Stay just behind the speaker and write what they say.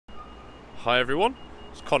Hi everyone,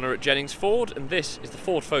 it's Connor at Jennings Ford, and this is the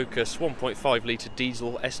Ford Focus 1.5 litre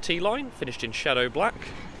diesel ST line, finished in shadow black.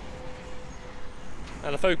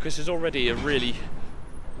 And the Focus is already a really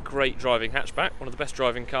great driving hatchback, one of the best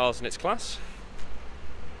driving cars in its class.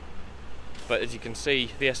 But as you can see,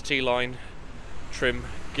 the ST line trim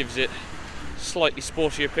gives it slightly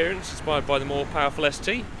sporty appearance, inspired by the more powerful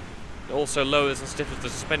ST. It also lowers and stiffens the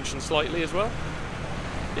suspension slightly as well.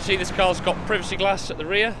 You see this car's got privacy glass at the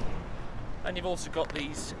rear, and you've also got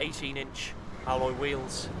these 18-inch alloy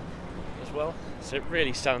wheels as well, so it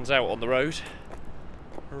really stands out on the road.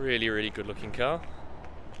 A really good looking car.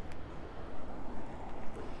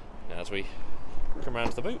 Now as we come around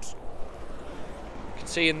to the boot, you can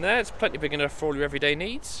see in there it's plenty big enough for all your everyday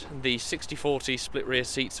needs. And the 60/40 split rear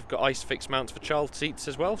seats have got ISOFIX mounts for child seats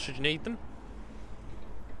as well, should you need them.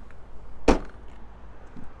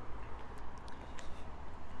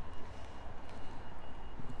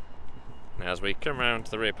 Now as we come around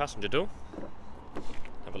to the rear passenger door,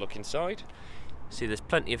 have a look inside. See there's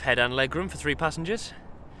plenty of head and leg room for 3 passengers,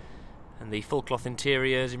 and the full cloth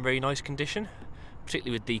interior is in very nice condition,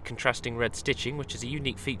 particularly with the contrasting red stitching, which is a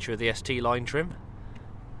unique feature of the ST line trim.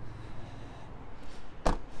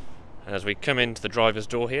 And as we come into the driver's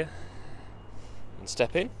door here and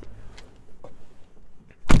step in,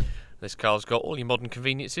 this car's got all your modern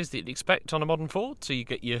conveniences that you'd expect on a modern Ford. So you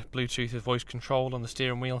get your Bluetooth with voice control on the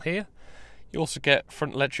steering wheel here. You also get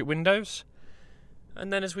front electric windows.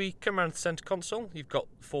 And then as we come around the centre console, you've got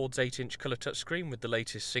Ford's 8-inch colour touchscreen with the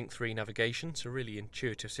latest Sync 3 navigation. It's a really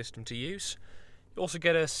intuitive system to use. You also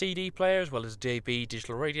get a CD player as well as DAB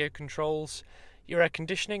digital radio controls, your air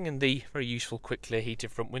conditioning, and the very useful quick clear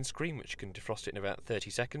heated front windscreen, which can defrost it in about 30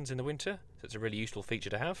 seconds in the winter. So it's a really useful feature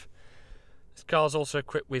to have. This car's also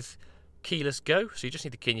equipped with keyless go, so you just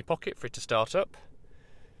need the key in your pocket for it to start up.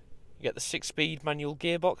 You get the 6-speed manual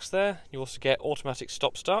gearbox there. You also get automatic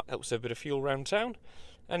stop-start, helps save a bit of fuel around town,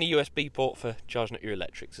 and a USB port for charging up your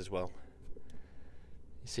electrics as well.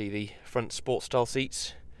 You see the front sport-style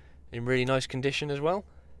seats in really nice condition as well.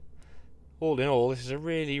 All in all, this is a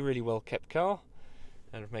really well kept car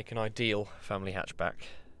and would make an ideal family hatchback.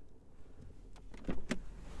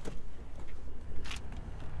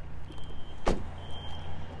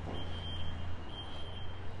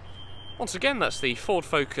 Once again, that's the Ford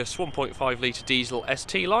Focus 1.5 litre diesel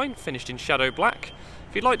ST line, finished in shadow black.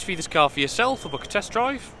 If you'd like to view this car for yourself or book a test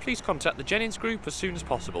drive, please contact the Jennings Group as soon as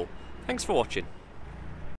possible. Thanks for watching.